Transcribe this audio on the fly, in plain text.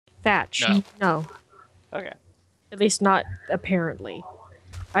Thatch. No. No. Okay. At least not apparently.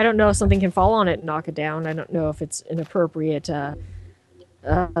 I don't know if something can fall on it and knock it down. I don't know if it's an appropriate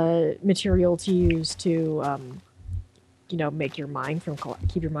material to use to, you know, make your mine from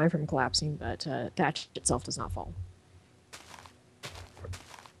keep your mine from collapsing. But thatch itself does not fall.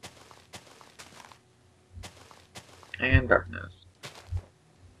 And darkness.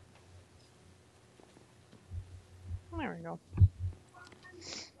 There we go.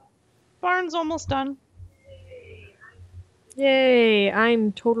 Barn's almost done. Yay!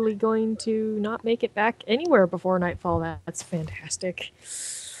 I'm totally going to not make it back anywhere before nightfall. That's fantastic.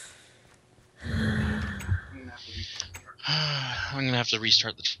 I'm gonna have to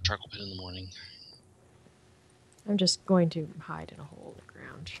restart the charcoal pit in the morning. I'm just going to hide in a hole in the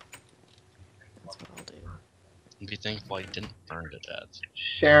ground. That's what I'll do. And be thankful I didn't burn to death.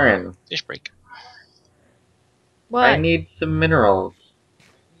 Sharon, Fish break. What? I need some minerals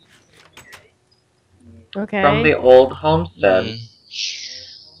Okay. from the old homestead.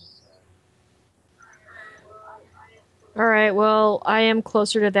 Alright, well, I am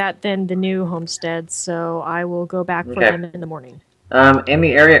closer to that than the new homestead, so I will go back for Okay. them in the morning. In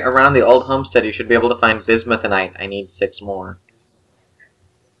the area around the old homestead, you should be able to find bismuthinite. I need 6 more.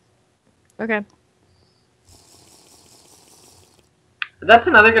 Okay. That's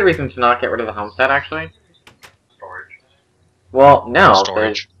another good reason to not get rid of the homestead, actually. Well, no,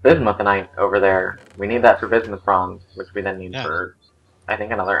 Storage. there's bismuthinite over there. We need that for bismuth bronze, which we then need Yeah. for, I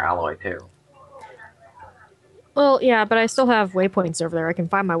think, another alloy, too. Well, yeah, but I still have waypoints over there. I can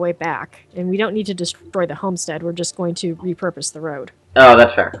find my way back. And we don't need to destroy the homestead. We're just going to repurpose the road. Oh,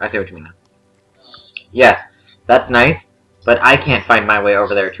 that's fair. I see what you mean now. Yes, that's nice, but I can't find my way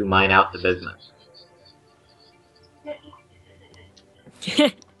over there to mine out the bismuth.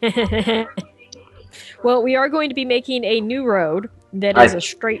 Well, we are going to be making a new road that is a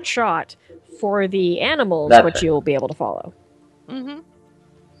straight shot for the animals, That's which fair. you'll be able to follow. Mm-hmm.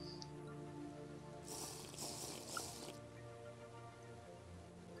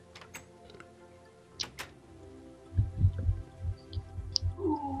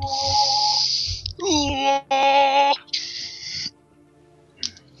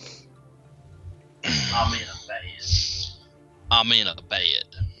 I'm in a bed. I'm in a bed.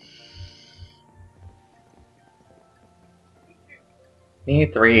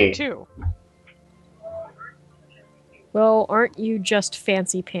 Need 3. 2. Well, aren't you just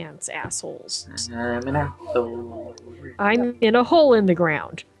fancy pants assholes? I'm an asshole. I'm in a hole in the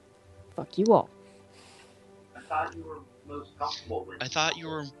ground. Fuck you all. I thought you were most comfortable with. I thought you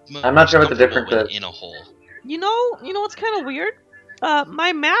were. I'm not sure what the comfortable difference with is. In a hole. You know what's kind of weird?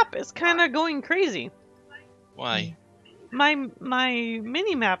 My map is kind of going crazy. Why? My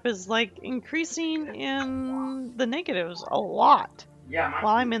mini map is like increasing in the negatives a lot Yeah, my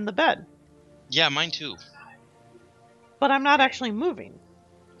while I'm in the bed, Yeah, mine too. but I'm not actually moving.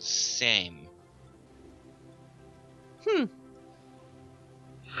 Same.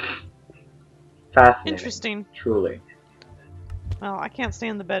 Fascinating. Interesting. Truly. Well, I can't stay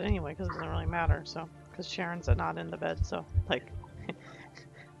in the bed anyway because it doesn't really matter. So, because Sharon's not in the bed, so like,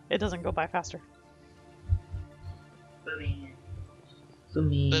 it doesn't go by faster. But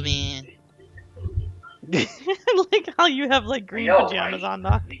man. I like how you have like green know, pajamas right? on,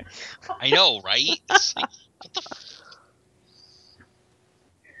 Doc. I know, right? It's like, what the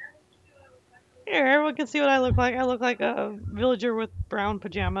Here, everyone can see what I look like. I look like a villager with brown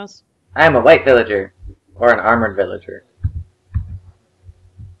pajamas. I am a white villager. Or an armored villager.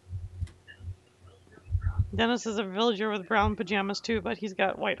 Dennis is a villager with brown pajamas too, but he's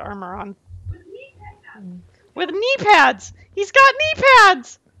got white armor on. With knee pads! He's got knee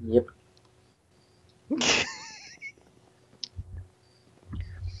pads! Yep.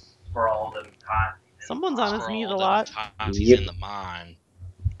 for all them times. Someone's on his for knees a all the lot. times he's Yep. in the mine.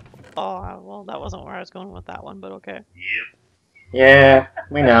 Oh, well, that wasn't where I was going with that one, but okay. Yep. Yeah,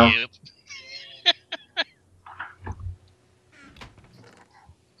 we know. Yep.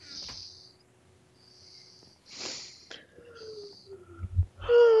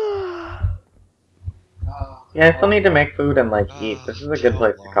 Yeah, I still need to make food and, like, eat. This is a good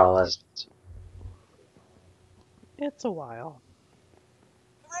place to call it. It's a while.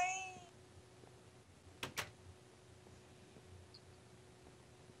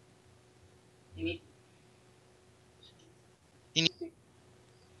 Easy.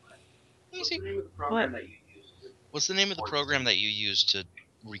 What? What's the name of the program that you use to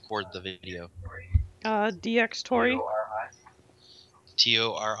record the video? DX Tori.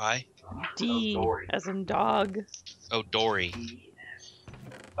 Tori? D as in dog. Oh, Dory.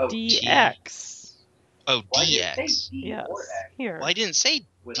 DX. Oh, DX. Yes. Here. Well, I didn't say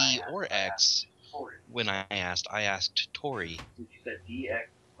When D I or asked, X. Tori. When I asked Tori. You said DX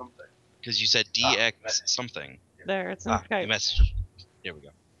something. Because you said DX something. There, it's in The Skype. message. There we go.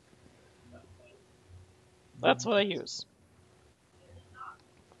 That's what I use.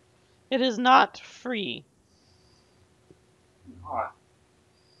 It is not free. Huh.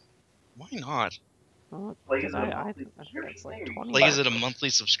 Why not? Well, Like, 'cause is it a I monthly think it's subscription like thing, or you 20 Like, bucks. is it a monthly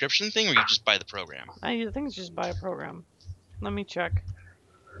subscription thing, or you just buy the program? I think it's just buy a program. Let me check.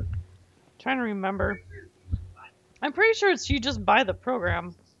 Trying to remember. I'm pretty sure it's you just buy the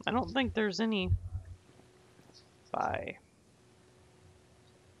program. I don't think there's any buy.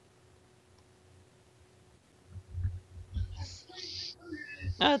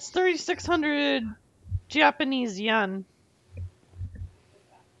 It's 3,600 Japanese yen. I'm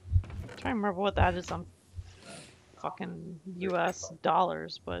trying to remember what that is on fucking US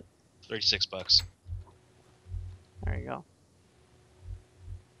dollars, but 36 bucks. there you go.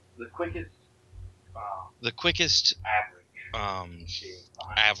 The quickest The quickest average.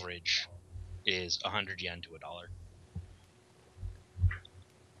 average is 100 yen to $1.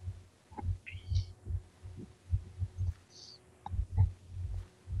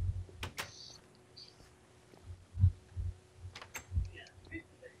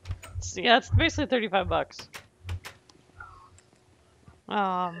 Yeah, it's basically 35 bucks.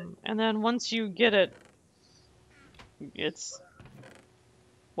 And then once you get it, it's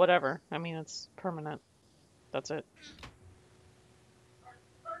whatever. I mean, it's permanent. That's it.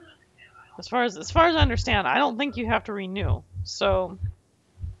 As far as I understand, I don't think you have to renew. So,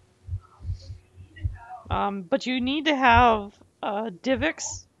 but you need to have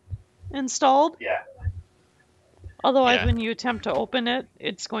DivX installed. Yeah. Otherwise, Yeah. when you attempt to open it,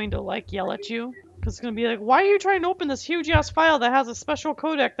 it's going to like yell at you because it's going to be like, "Why are you trying to open this huge ass file that has a special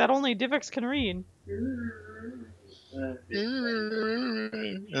codec that only DivX can read?" And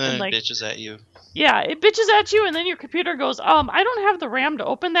then like- it bitches at you. Yeah, it bitches at you, and then your computer goes, I don't have the RAM to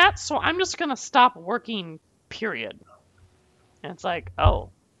open that, so I'm just gonna stop working, period. And it's like,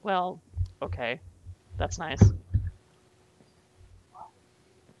 oh, well, okay. That's nice.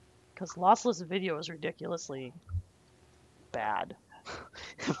 Because lossless video is ridiculously bad.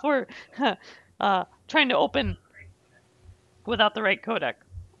 If we're trying to open without the right codec.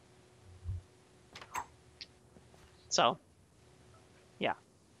 So, yeah.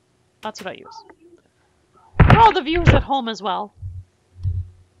 That's what I use. For all the viewers at home as well.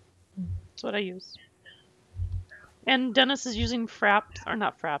 That's what I use. And Dennis is using Fraps, or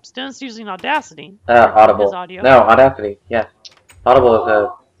not Fraps. Dennis is using Audacity. Audible. His audio. No, Audacity. Yes. Audible is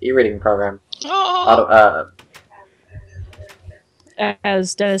a e-reading program. Oh!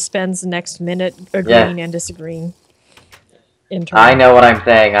 As Dennis spends the next minute agreeing and disagreeing. In turn. I know what I'm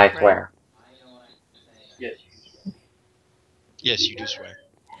saying, I swear. Yes. Yes, you do swear.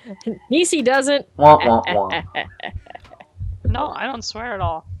 Nisi doesn't. Wah, wah, wah. No, I don't swear at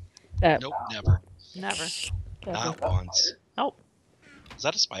all. Nope, never. Never. Not once. Nope. Is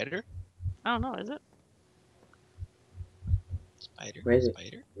that a spider? I don't know, is it? Spider. Where is it?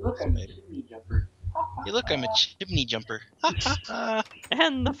 Spider. Look, I'm a Spider. chimney jumper. Hey, look, I'm a chimney jumper.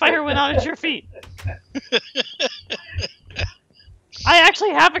 And the fire went out at your feet. I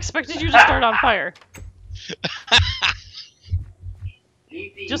actually have expected you to start on fire.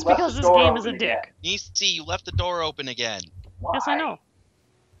 DC, Just you left because the this door game is a open again. dick. Nisi, you left the door open again. Why? Yes, I know.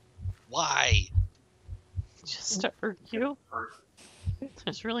 Why? Just to irk you.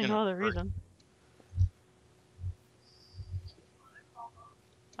 There's really no other reason.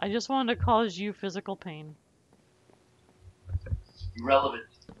 I just wanted to cause you physical pain. Irrelevant.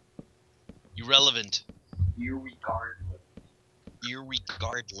 Irrelevant. Irregardless.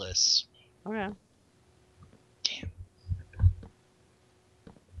 Irregardless. Okay. Damn.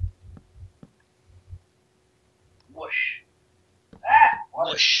 Whoosh. Ah!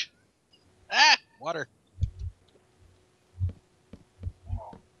 Water. Whoosh. Ah! Water.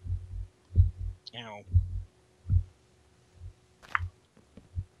 Ow.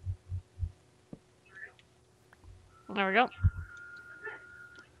 There we go.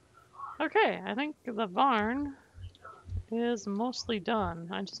 Okay, I think the barn is mostly done.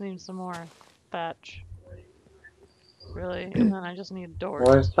 I just need some more thatch. Really, and then I just need doors.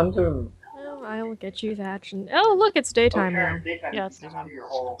 Well, there's tons of... Oh, I'll get you thatch. And oh, look, it's daytime now. Yeah, it's daytime.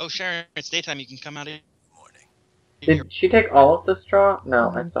 Oh, Sharon, it's daytime. You can come out in. Did she take all of the straw? No,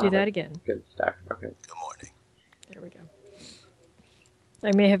 I saw Do that it. again. Good stack. Okay. There we go.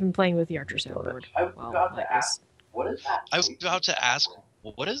 I may have been playing with the Archer soundboard. I was While about like to ask, what is that? I was about to ask,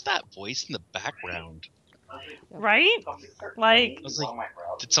 what is that voice in the background? Right? Like, I was like,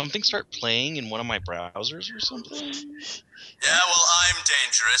 did something start playing in one of my browsers or something? Yeah, well, I'm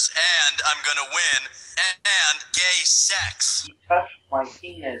dangerous, and I'm gonna win, and gay sex. He touched my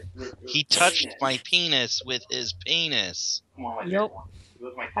penis with his He touched my penis with his penis. Yep.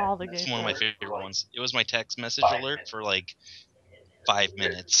 all the It's gay one of my sex. favorite ones. It was my text message alert for like 5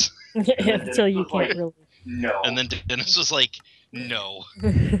 minutes. Until you can't really. No. And then Dennis was like, no,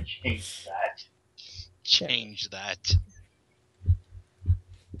 Change that. change that.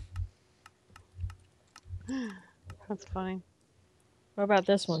 That's funny. What about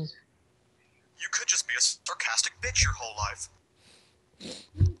this one? You could just be a sarcastic bitch your whole life.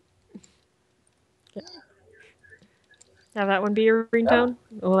 Have that one be your ringtone?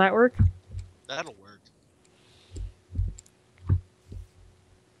 Will that work? That'll work.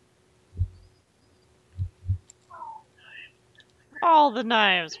 All the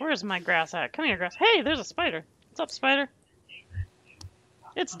knives. Where's my grass at? Come here, grass. Hey, there's a spider. What's up, spider?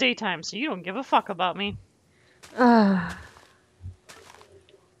 It's daytime, so you don't give a fuck about me. I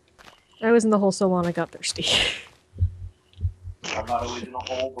was in the hole so long I got thirsty. I'm not always in a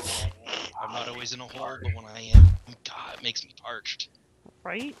hole, but I'm not always in a hole, but when I am, God, it makes me parched.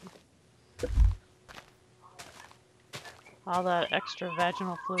 Right? All that extra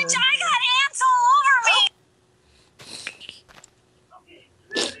vaginal fluid. I got ants all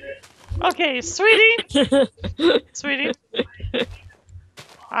over me! Okay, sweetie! Sweetie.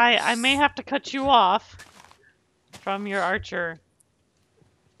 I may have to cut you off from your archer.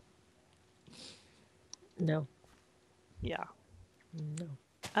 No. Yeah. No.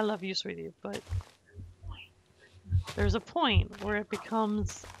 I love you, sweetie, but there's a point where it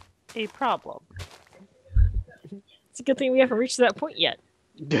becomes a problem. It's a good thing we haven't reached that point yet.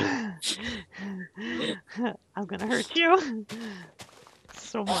 I'm gonna hurt you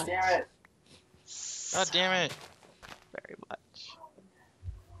so much. damn it. God damn it. Very much.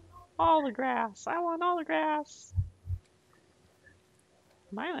 All the grass. I want all the grass.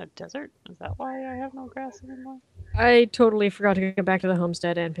 Am I in a desert? Is that why I have no grass anymore? I totally forgot to go back to the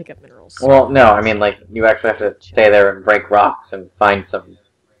homestead and pick up minerals. Well, no, I mean, like, you actually have to stay there and break rocks and find some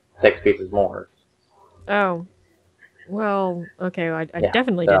 6 pieces more. Oh. Well, okay, I Yeah,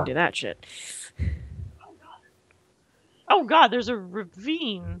 definitely so- didn't do that shit. Oh god, there's a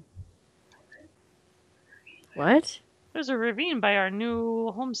ravine. What? There's a ravine by our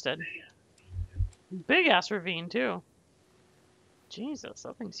new homestead. Big ass ravine, too. Jesus,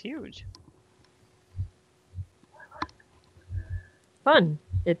 that thing's huge. Fun.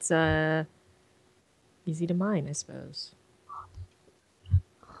 It's, easy to mine, I suppose.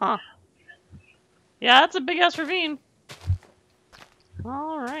 Huh. Yeah, that's a big ass ravine.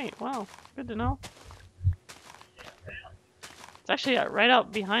 Alright, well, good to know. It's actually right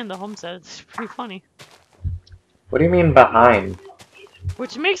out behind the homestead. It's pretty funny. What do you mean behind?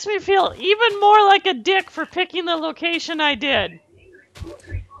 Which makes me feel even more like a dick for picking the location I did.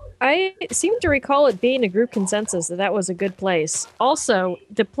 I seem to recall it being a group consensus that that was a good place. Also,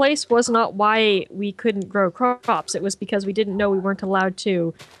 the place was not why we couldn't grow crops. It was because we didn't know we weren't allowed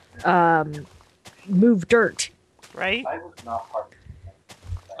to move dirt. Right? I was not part of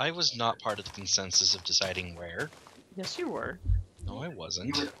I was not part of the consensus of deciding where. Yes, you were. No, I You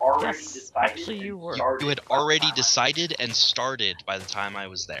wasn't. had already Yes, decided. actually you were. You had already decided and started by the time I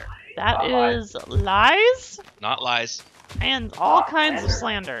was there. That Not is lies Not lies, and all kinds of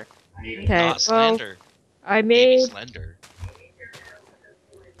slander. Okay, not well, slander. I Maybe made slender.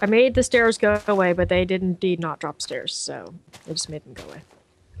 the stairs go away, but they did indeed not drop stairs, so I just made them go away.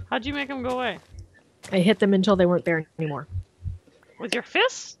 How'd you make them go away? I hit them until they weren't there anymore. With your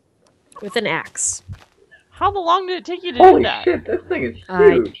fists? With an axe. How long did it take you to do Holy that? shit, this thing is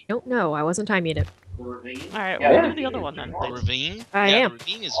I huge. don't know. I wasn't timing it. Alright, Yeah, we'll yeah. do the other one then, The please. ravine? I yeah, am. the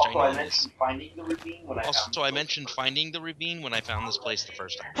ravine is Also, I ginormous. mentioned finding the ravine when I found Also, I the mentioned finding the ravine when I found this place the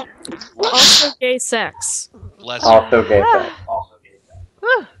first time. Also gay sex. Bless you. Also gay sex. Also gay sex.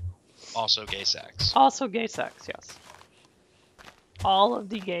 Whew. Also gay sex. Also gay sex, yes. All of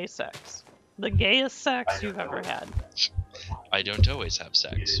the gay sex. The gayest sex you've ever had. I don't always have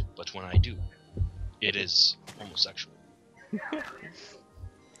sex, but when I do, it is homosexual.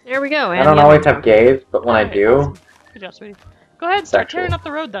 There we go. I And don't the always other- have gays, but when I Alright, do, awesome. Good job, sweetie. Go ahead, start Sexual. tearing up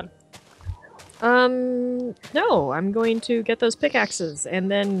the road then. No, I'm going to get those pickaxes and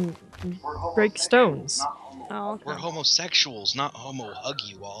then break stones. Oh, We're okay. homosexuals, not homo hug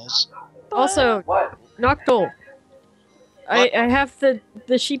you alls. Also, What? Noctul. I What? have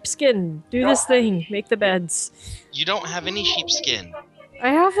the sheepskin. Do this thing. Make the beds. You don't have any sheepskin. I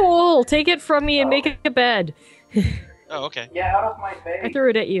have wool. Take it from me and make it a bed. Oh, okay. Get out of my face. I threw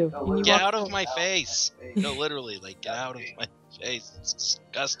it at you. And you Get walked out of forward. my face! No, literally, like, get out of my face. It's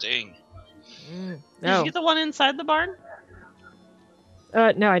disgusting. Did you No. get the one inside the barn?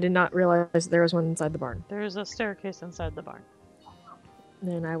 No, I did not realize there was one inside the barn. There's a staircase inside the barn.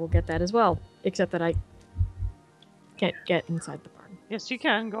 Then I will get that as well. Except that I can't get inside the barn. Yes, you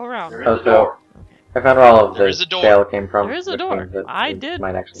can. Go around. There is Oh, a so door. I found where all of There the is a door. shale came from. There is a which door. means that I we did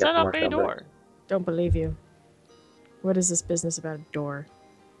might actually get set some up more a shale door. bricks. Don't believe you. What is this business about a door?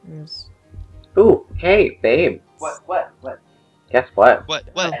 Yes. Ooh, hey, babe. What? What? Guess what? What?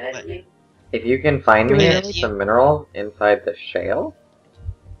 Energy? If you can find Do we me really? some minerals inside the shale,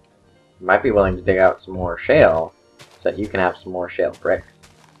 you might be willing to dig out some more shale so that you can have some more shale bricks.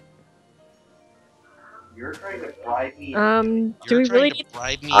 You're trying to bribe me. Do You're we trying really to need?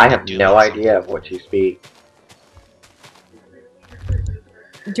 bribe me I into have doing no something. idea of what you speak.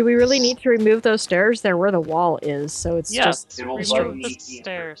 Do we really need to remove those stairs? They're where the wall is, so it's Yes, just. It'll straight. bug remove the me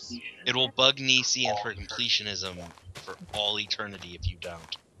stairs. It will bug Nisi and her completionism for all eternity if you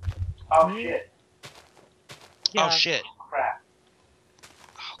don't. Oh shit. Yeah. Oh shit. Crap.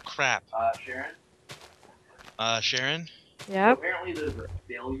 Oh crap. Sharon? Sharon? Yep. Apparently there's a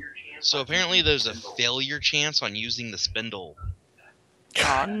failure chance. So apparently there's a failure chance on using the spindle,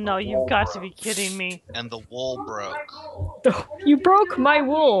 Oh, no, you've got to be kidding me. and the wool broke. You broke my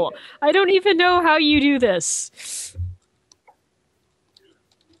wool. I don't even know how you do this.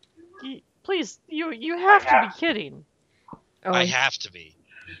 Please, you have to be kidding. Oh, I have to be.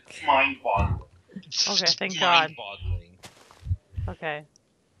 Mind boggling. Okay, thank God. Mind-boggling. Okay.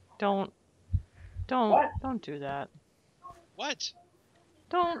 What? Don't do that. What?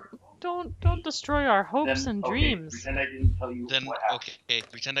 Don't destroy our hopes and Okay, dreams. pretend I didn't tell you Then what happened. okay,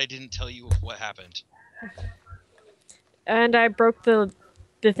 pretend I didn't tell you what happened. and I broke the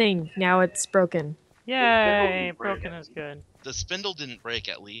thing. Now it's broken. Yay, broken is good. The spindle didn't break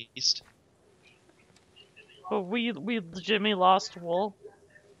at least. But we legitimately lost wool.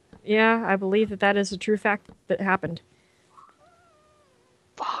 Yeah, I believe that is a true fact that happened.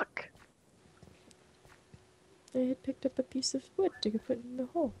 Fuck. I had picked up a piece of wood to put in the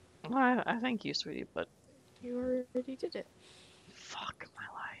hole. I thank you, sweetie, but You already did it. fuck my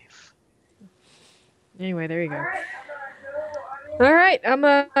life. Anyway, there you go. All right, I'm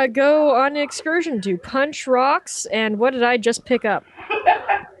gonna go on an excursion to punch rocks. And what did I just pick up?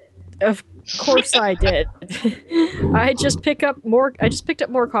 Of course I did. I just picked up more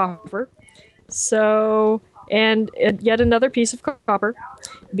copper. So, and yet another piece of copper,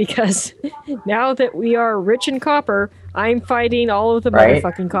 because now that we are rich in copper, I'm fighting all of the Right.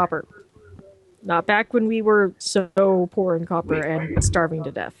 motherfucking copper. Not back when we were so poor in copper and starving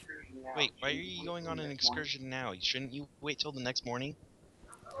to death. Wait, why are you going on an excursion now? Shouldn't you wait till the next morning?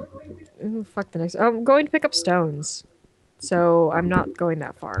 Ooh, fuck the next. I'm going to pick up stones, so I'm not going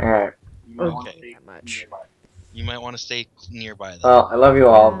that far. Alright. Okay. That much. You might want to stay nearby though. Well, I love you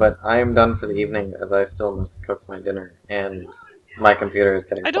all, Yeah. but I am done for the evening as I still must cook my dinner, and my computer is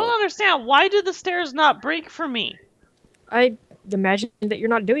getting I don't full. understand. Why did the stairs not break for me? I imagine that you're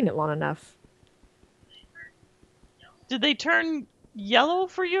not doing it long enough. Did they turn yellow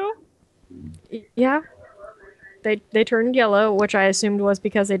for you? Yeah. They turned yellow, which I assumed was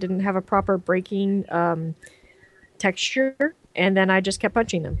because they didn't have a proper breaking texture, and then I just kept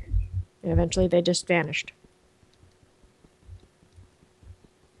punching them. And eventually they just vanished.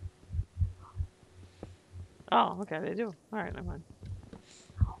 Oh, okay, they do. Alright, never mind.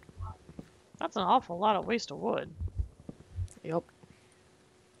 That's an awful lot of waste of wood. Yep.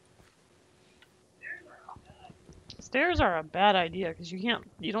 Stairs are a bad idea because you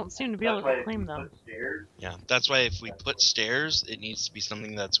don't seem to be able to claim them. Yeah, that's why if we put stairs, it needs to be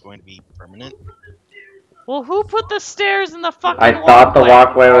something that's going to be permanent. Well, who put the stairs in the fucking I thought the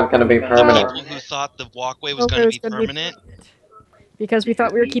walkway was going to be People permanent. who thought the walkway was Okay, going to it's be gonna be permanent Because we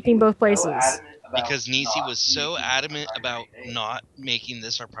thought we were keeping both places. because Nisi was so adamant about not making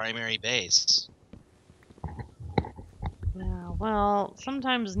this our primary base. Yeah, well,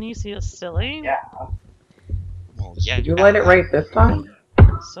 sometimes Nisi is silly, Yeah. Well, yeah. Did you light it right this time?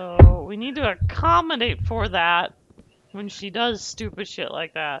 so we need to accommodate for that when she does stupid shit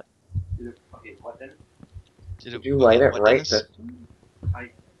like that. Okay, what then? Did you light it what, right Dennis? this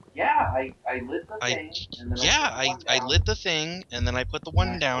Yeah, I lit the I thing, and then yeah, I, put the one I down, lit the thing and then I put the and one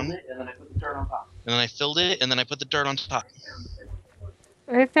I down filled it, and then I put the dirt on top. and then I filled it and then I put the dirt on top.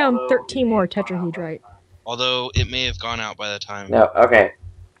 I found 13 more tetrahedrite. Although it may have gone out by the time. No, okay.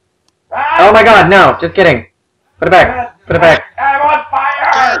 Ah! Oh my god, no, just kidding. Put it back. Put it back. I'm on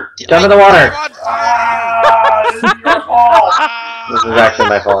fire! Jump in the water. I'm on fire! Ah, this is your fault! Ah, This is actually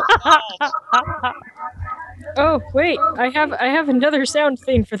my fault. Oh wait, I have another sound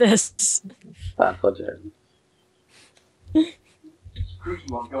thing for this. That's legit. Screw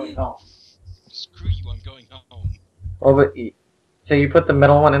you, I'm going home. Screw you, I'm going home. Well, but so you put the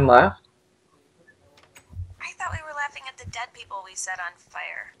middle one in last? I thought we were laughing at the dead people we set on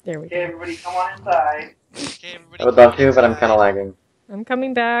fire. There we Okay, go. everybody come on inside. Okay, everybody. I would come love to, but I'm kind of inside. lagging. I'm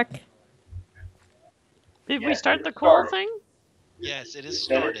coming back. Did we Yes, start it the coal started. thing? Yes, it is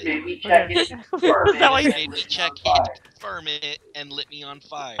Then it started. made me check Okay. it. Confirm Is that it, why you- and Made me lit check on fire. it, confirm it, and lit me on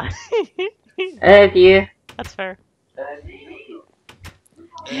fire. Hey, you. That's fair.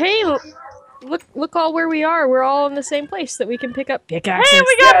 Hey, look all where we are. We're all in the same place that we can pick up pickaxes. Hey,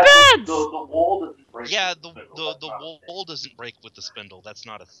 we got Yeah, beds! the wall doesn't break. Yeah, with the spindle, that's not a wall doesn't break with the spindle. That's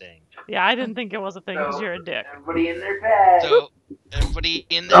not a thing. Yeah, I didn't think it was a thing because you're a dick. Everybody in their bed. So everybody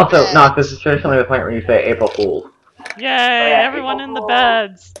in their Also, beds. Knox, this is traditionally the point where you say April Fools. Yay, yeah, everyone April in the Fool.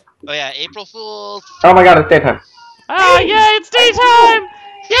 beds. Oh yeah, April Fools. Oh my god, it's daytime. Ah, yay, it's daytime!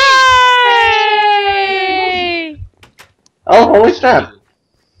 Yay! Yay! Oh, holy snap.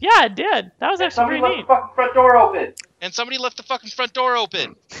 Yeah, it did. That was And actually somebody pretty left neat. the fucking front door open. And somebody left the fucking front door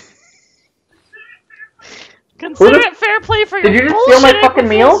open. Consider it fair play for your Did you just steal my bullshit fucking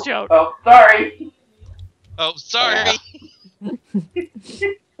April meal? Fool's joke. Oh, sorry. Oh, sorry.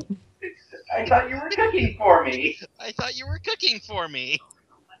 I thought you were cooking for me. I thought you were cooking for me.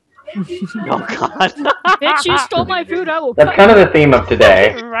 Oh god. Bitch, you stole my food. I will That's cut kind of you. the theme of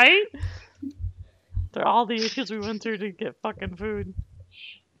today. Right? They're all the issues we went through to get fucking food.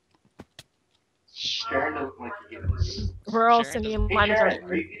 Sharon doesn't like to get food. We're all Sharon sending doesn't- in Hey, line with our Sharon,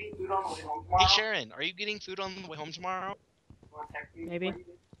 are you getting food on the way home tomorrow? Hey Sharon, are you getting food on the way home tomorrow? You wanna text me Maybe. before you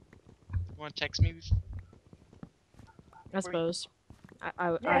do? You want to text me? I suppose. I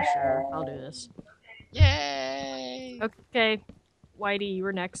sure. I'll do this. Yay! Okay, Whitey, you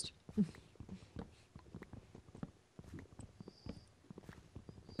were next.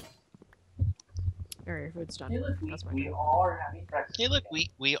 Alright, your food's done. Hey, look, That's my we food. all are having breakfast. Hey, look,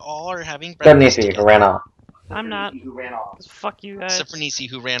 we all are having Except breakfast Nisi, who together. ran off. I'm not. Who ran off? 'Cause fuck you guys. Except for Nisi,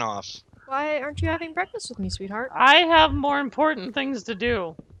 who ran off. Why aren't you having breakfast with me, sweetheart? I have more important things to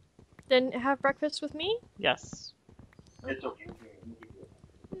do. Then have breakfast with me? Yes. It's okay.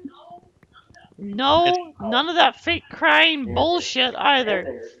 No, none of that fake crying bullshit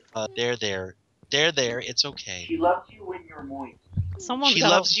either. There. It's okay. She loves you when you're moist. She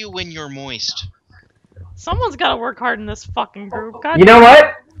loves you when you're moist. Someone's gotta work hard in this fucking group. God You know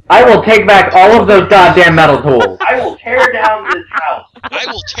what? I will take back all of those goddamn metal tools. I will tear down this house. I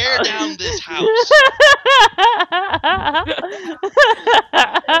will tear down this house.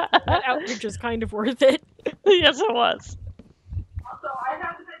 That outrage is kind of worth it. Yes, it was.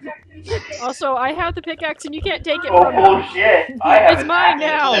 Also, I have the pickaxe and you can't take it Oh from me. bullshit! I have It's an mine axe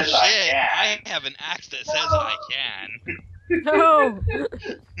now. that says I Shit, can. I have an axe that says I can. No!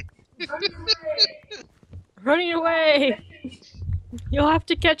 Running away! You'll have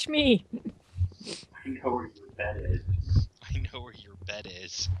to catch me. I know where your bed is. I know where your bed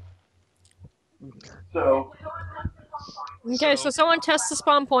is. So Okay, so someone test the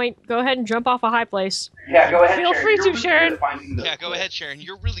spawn point. Go ahead and jump off a high place. yeah, go ahead. Feel Sharon. free You're to, really Sharon. good at finding those Yeah, go clips. ahead, Sharon.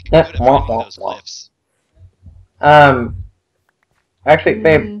 You're really good Yes, at womp, finding womp, those womp. cliffs. Actually,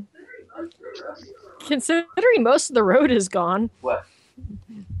 babe, Considering most of the road is gone, What?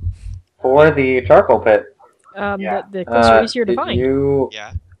 for the charcoal pit, Yeah. the cliffs are easier to did find. you,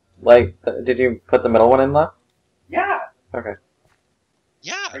 Yeah? did you put the middle one in left? Yeah. Okay.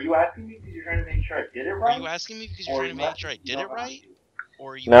 Yeah! Are you asking me because you're trying to make sure I did it Are right? you asking me because Or you're trying to make left sure I because you did don't it know how right? to?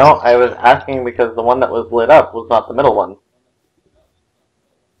 Or are you No, asking I was me- asking because the one that was lit up was not the middle one.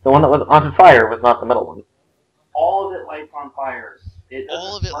 The one that was on fire was not the middle one. All of it lights on fire. It doesn't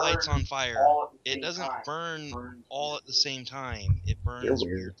All of it burn lights on fire. all at the It same doesn't time. burn It burns all at the same time. It burns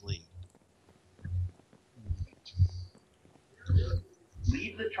weird. weirdly.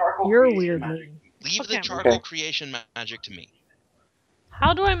 Leave the charcoal. You're creation weird, magic. man. Leave Okay. the charcoal Okay. creation magic to me.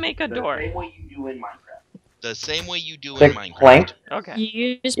 How do I make a The door? same way you do in Minecraft. The same way you do in Six Minecraft. plank. Okay.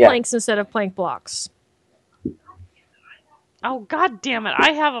 You use Yeah. planks instead of plank blocks. Oh god damn it!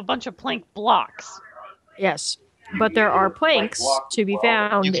 I have a bunch of plank blocks. Yes, but there are planks to be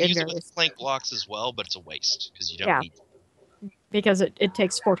found You can in use it various with plank blocks as well, but it's a waste because you don't Yeah. need. because it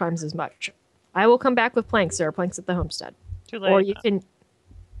takes 4 times as much. I will come back with planks. There are planks at the homestead, Too late. or you can.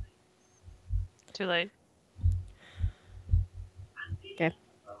 Too late. Okay.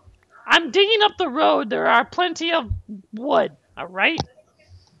 I'm digging up the road. There are plenty of wood. All right.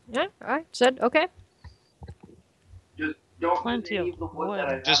 Yeah, I said okay. Just don't Plenty use any of of the wood wood. that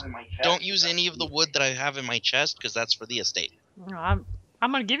I have Just in my chest. Don't use any of the wood that I have in my chest because that's for the estate. I'm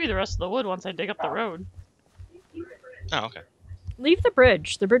gonna give you the rest of the wood once I dig up the road. Oh, okay. Leave the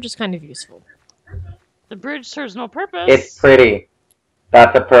bridge. The bridge is kind of useful. The bridge serves no purpose. It's pretty.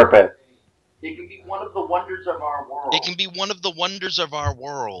 That's the purpose. It can be one of the wonders of our world. It can be one of the wonders of our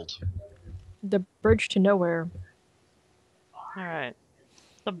world. The bridge to nowhere. Alright.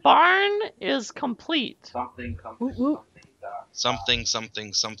 The barn is complete. Something comes Woot woot. something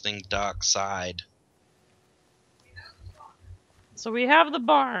dark. Something dark side. So we have the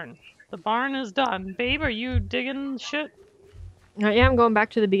barn. The barn is done. Babe, are you digging shit? Yeah, I'm going back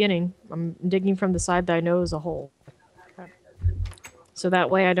to the beginning. I'm digging from the side that I know is a hole. Okay. So that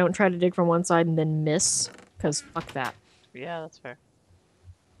way I don't try to dig from one side and then miss, because fuck that. Yeah, that's fair.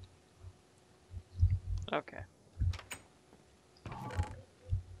 Okay.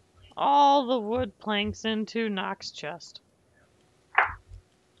 All the wood planks into Nox's chest.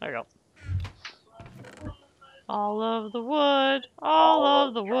 There you go. All of the wood. All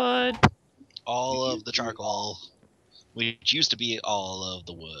of the wood. All of the charcoal. Which used to be all of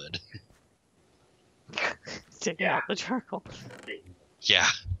the wood. Taking out the charcoal. Yeah.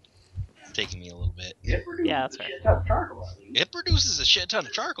 It's taking me a little bit. It produces Yeah, that's a fair. shit ton of charcoal, at least. It produces a shit ton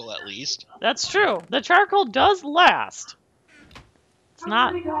of charcoal, at least. That's true. The charcoal does last. It's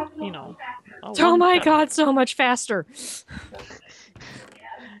not, you know. a Oh one my time. god, so much faster.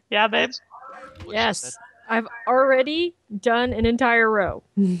 Yeah, babe. What she Yes. said. I've already done an entire row.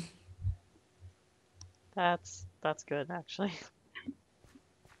 That's good, actually.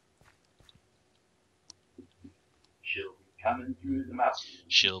 She'll be coming through the mountain.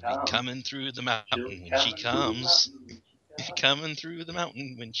 She'll be coming through the mountain when she comes. Coming through the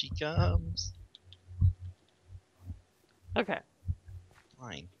mountain when she comes. Okay.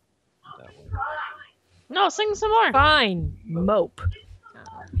 Fine. That one. No, sing some more. Fine. Mope.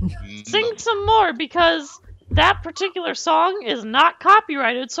 Sing some more because that particular song is not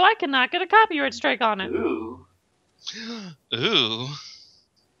copyrighted, so I cannot get a copyright strike on it. Ooh. Ooh.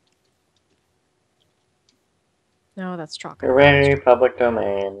 No, that's chocolate. Hooray, public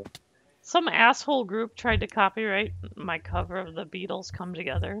domain. Some asshole group tried to copyright my cover of the Beatles Come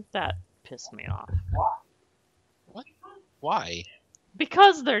Together. That pissed me off. Why?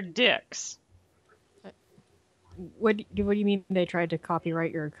 Because they're dicks. What do you mean they tried to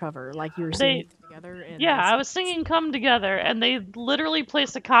copyright your cover? Like you were singing it together? And Yeah, they I was singing Come Together, and they literally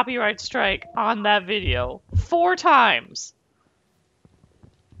placed a copyright strike on that video 4 times.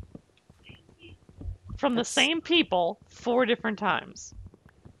 From the That's- same people 4 different times.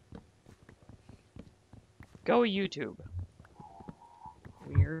 Go YouTube.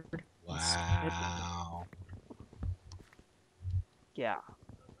 Weird. Wow. Yeah.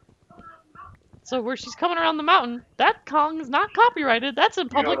 So where she's coming around the mountain, that song's not copyrighted. That's in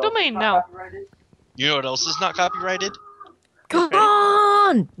public You know what else domain is not now. copyrighted? You know what else is not copyrighted? Come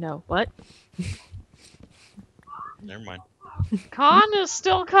on! No, what? Never mind. Con is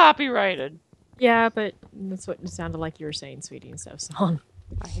still copyrighted. Yeah, but that's what it sounded like you were saying, sweetie, instead of song.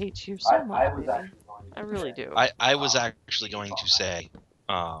 I hate you so much. I was baby. actually going to I really do. I was actually going to say,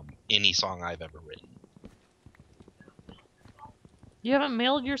 any song I've ever written. You haven't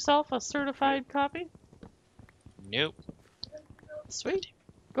mailed yourself a certified copy? Nope. Sweet.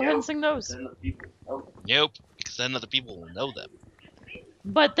 Go ahead and sing those. send the people. Oh, Nope. Because then other people will know them.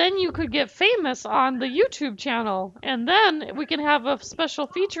 But then you could get famous on the YouTube channel, and then we can have a special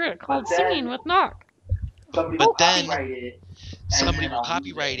feature called But then- Singing with Knock. somebody But will then copyright it. Somebody then will I'll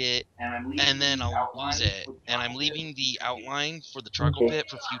copyright use it, and I'm leaving and then the I'll outline lose it. with And I'm charcoal. leaving the outline for the charcoal Okay. pit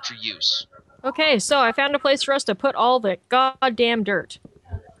for future use. Okay, so I found a place for us to put all the goddamn dirt.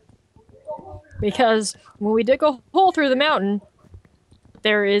 Because when we dig a hole through the mountain,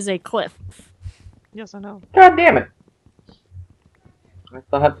 there is a cliff. Yes, I know. God damn it. I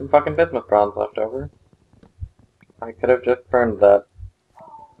still had some fucking bismuth bronze left over. I could have just burned that.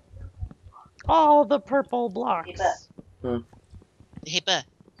 All the purple blocks. Hey, but,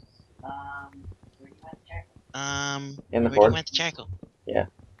 Where you went, Jack? In the where do forge? you want the charcoal? Yeah.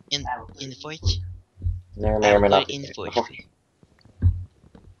 In the forge? There may or may not be. In the forge.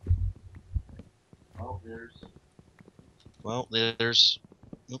 Oh, there's Well, there's...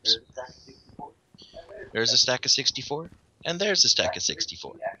 Oops. that 64. There's a stack of 64, and there's a stack of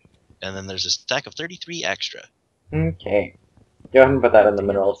 64. And then there's a stack of 33 extra. Okay. Go ahead and put that in the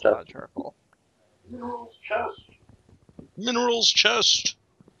minerals That's a lot chest. of charcoal. Minerals chest. Minerals chest!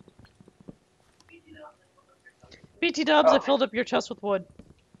 BT Dubs, I filled up your chest with wood.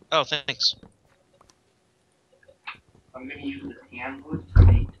 Oh, thanks. I'm gonna use the tan wood to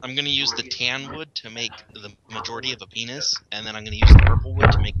make. I'm gonna use the tan wood to make the majority of a penis, and then I'm gonna use the purple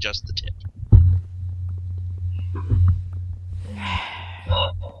wood to make just the tip.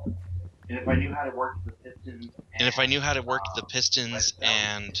 And if I knew how to work the pistons, And if I knew how to work the pistons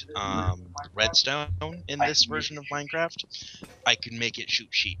and redstone in this version of Minecraft, I could make it shoot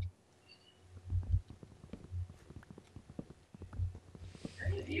sheep.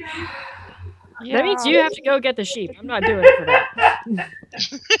 Yeah. That means you have to go get the sheep. I'm not doing it for that.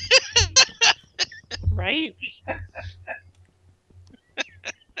 Right?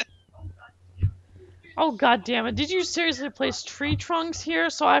 Oh god damn it. Did you seriously place tree trunks here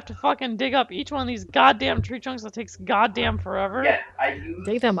so I have to fucking dig up each one of these goddamn tree trunks that takes goddamn forever? yes, I used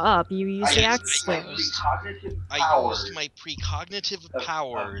Dig them up. You use the Yes, axe I skills. used- cognitive I powers used my precognitive of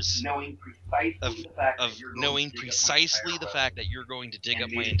powers knowing precisely of the fact that of you're going knowing to dig up my precisely entire the road fact that you're going to dig and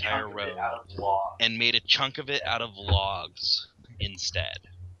up my made a entire chunk of it road out of log. and made a chunk of it out of logs instead.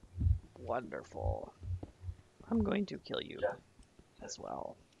 Wonderful. I'm going to kill you as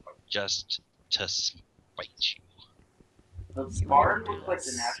well. Just to spite you. The barn looks like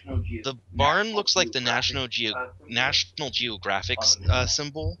the The barn looks like the National Geographic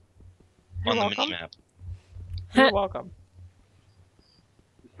symbol You're on the welcome. minimap. You're welcome.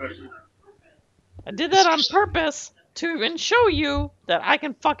 I did that on purpose to show you that I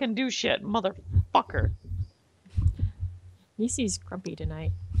can fucking do shit, motherfucker. Niecy's grumpy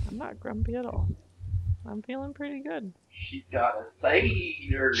tonight. I'm not grumpy at all. I'm feeling pretty good. She's got a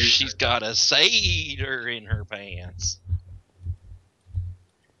cider. She's got a cider in her pants.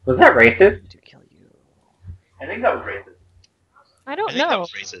 Was that racist? To kill you. I think that was racist. I I don't think that know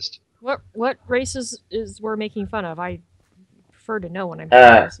was racist. what races is we're making fun of. I prefer to know when I'm being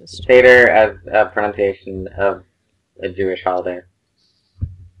racist. Seder as a pronunciation of a Jewish holiday.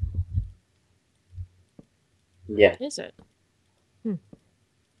 Yes. Is it?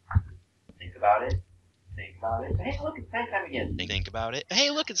 Think about it. Think about it. Hey, look, it's nighttime again. Think about it. Hey,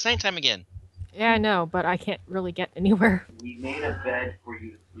 look, it's nighttime again. Yeah, I know, but I can't really get anywhere. We made a bed for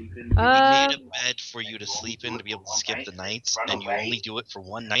you to sleep in. We made a bed for you to sleep in to be able to skip the nights, and you only do it for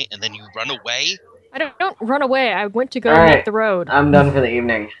one night, and then you run away? I don't run away. I went to go Alright. make the road. I'm done for the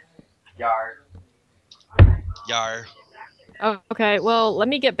evening. Yard. Yar. Oh, okay, well, let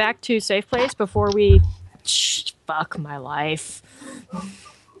me get back to safe place before we... fuck my life.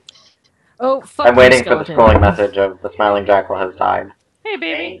 Oh, fuck I'm you, waiting for the skeleton. scrolling message of the smiling jackal has died. Hey,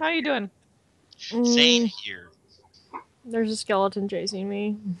 baby, how you doing? Same here. There's a skeleton chasing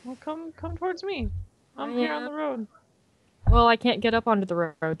me. Well, come towards me. I'm I here on am. the road. Well, I can't get up onto the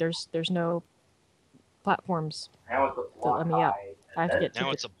road. There's no platforms. Now it's a Don't let me up. high. I have to get to Now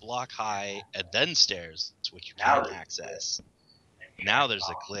the... it's a block high and then stairs, which you Now can't there's- access. Now there's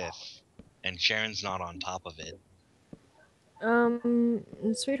a cliff, and Sharon's not on top of it.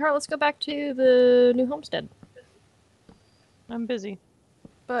 Sweetheart, let's go back to the new homestead. I'm busy.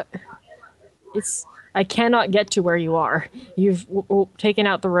 But it's... I cannot get to where you are. You've taken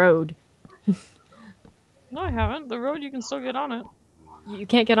out the road. No, I haven't. The road, you can still get on it. You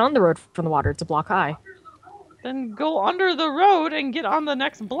can't get on the road from the water. It's a block high. Then go under the road and get on the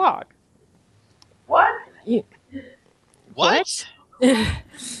next block. What? What?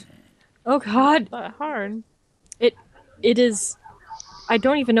 Oh god. That hard. It is... I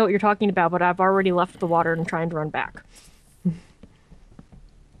don't even know what you're talking about, but I've already left the water and trying to run back.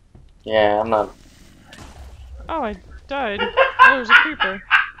 Yeah, I'm not. Oh, I died. Oh, there's a creeper.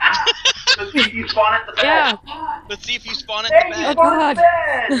 Let's see if you spawn at the bed. Yeah. Let's see if you spawn at Hey, the you bed. spawned at the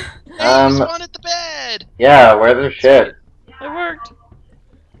bed! Hey, you spawn at the bed! Yeah, where's the shit? It worked.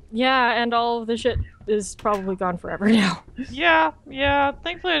 Yeah, and all of the shit is probably gone forever now. Yeah.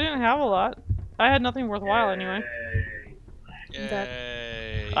 Thankfully, I didn't have a lot. I had nothing worthwhile anyway.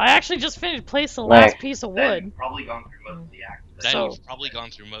 Yay. I actually just placed the Right. last piece of Then wood. you've probably gone through most of the axes. Then So- you've probably gone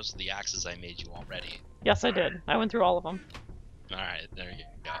through most of the axes I made you already. Yes, I did. I went through all of them. Alright, there you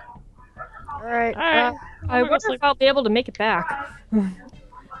go. Alright, Alright. I wonder if I'll be able to make it back.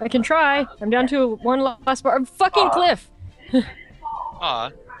 I can try. I'm down to one last bar. Fucking cliff!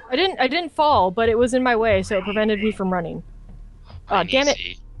 Aw, I didn't fall, but it was in my way, so it prevented me from running. Aw, damn it.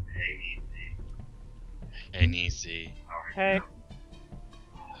 Hey, Nisi. Hey,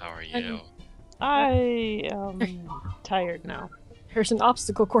 How are you? I am tired now. There's an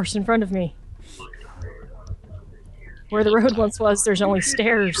obstacle course in front of me. Where the road once was, there's only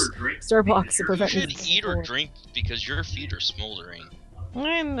stairs. Stair blocks to You prevent me should from eat or falling. drink because your feet are smoldering.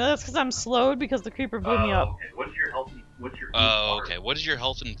 And that's because I'm slowed because the creeper blew me up. Okay. What's your health? What's your Oh, okay. What is your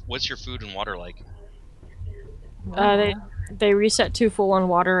health and what's your food and water like? They reset to full on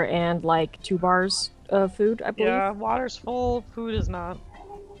water and like 2 bars of food, I believe. Yeah, water's full, food is not.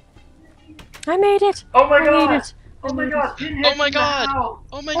 I made it! Oh my I made god! it! Oh my god! Pinhead's Oh my in the god! house!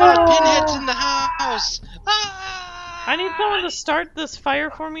 Oh my god, Pinhead's in the house! Ah! I need someone to start this fire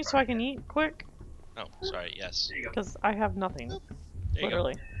for me so I can eat quick. Oh, sorry. Yes. Because I have nothing. There you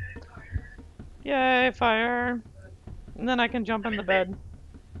Literally. Yay, fire. And then I can jump in the bed.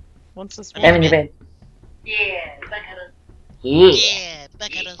 Once this I'm I'm in your bed. Yeah, back at us. go. Yeah. Yeah,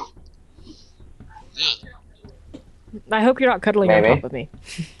 back at us. Yeah. I hope you're not cuddling on Maybe. top of me.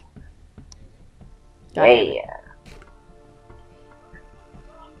 God damn it. Yeah.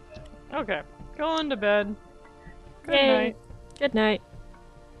 Okay. Going to bed. Good Yay. night. Good night.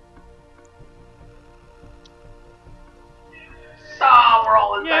 Ah, we're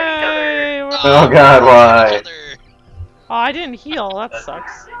all inside each other. Yay! Oh god, why? Each other. Oh, I didn't heal. That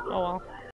sucks. Oh well.